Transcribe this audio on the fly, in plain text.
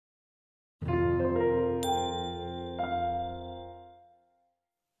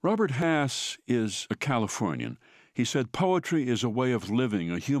Robert Hass is a Californian. He said poetry is a way of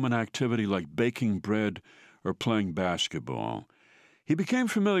living, a human activity like baking bread or playing basketball. He became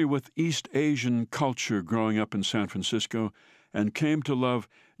familiar with East Asian culture growing up in San Francisco and came to love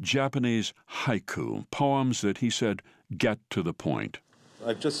Japanese haiku, poems that he said get to the point.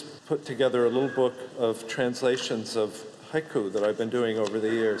 I've just put together a little book of translations of haiku that I've been doing over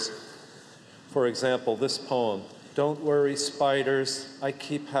the years. For example, this poem, "Don't worry, spiders, I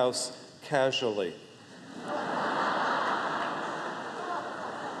keep house casually."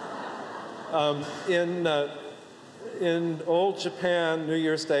 In old Japan, New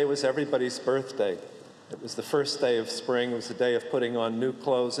Year's Day was everybody's birthday. It was the first day of spring. It was the day of putting on new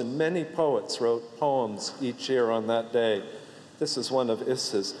clothes, and many poets wrote poems each year on that day. This is one of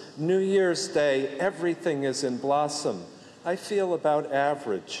Issa's. "New Year's Day, everything is in blossom. I feel about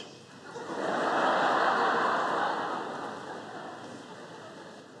average."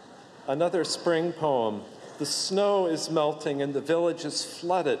 Another spring poem, "The snow is melting and the village is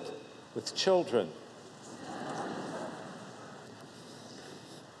flooded with children."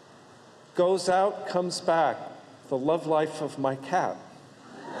 "Goes out, comes back, the love life of my cat."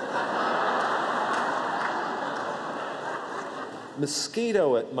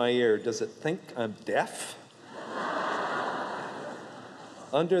 "Mosquito at my ear, does it think I'm deaf?"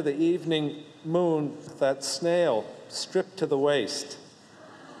 "Under the evening moon, that snail stripped to the waist."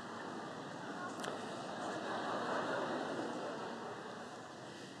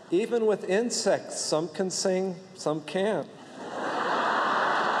 "Even with insects, some can sing, some can't."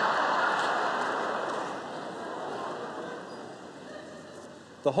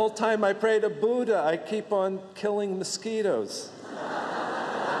 "The whole time I pray to Buddha, I keep on killing mosquitoes."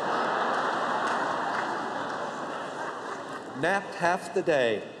 "Napped half the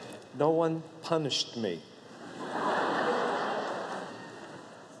day, no one punished me."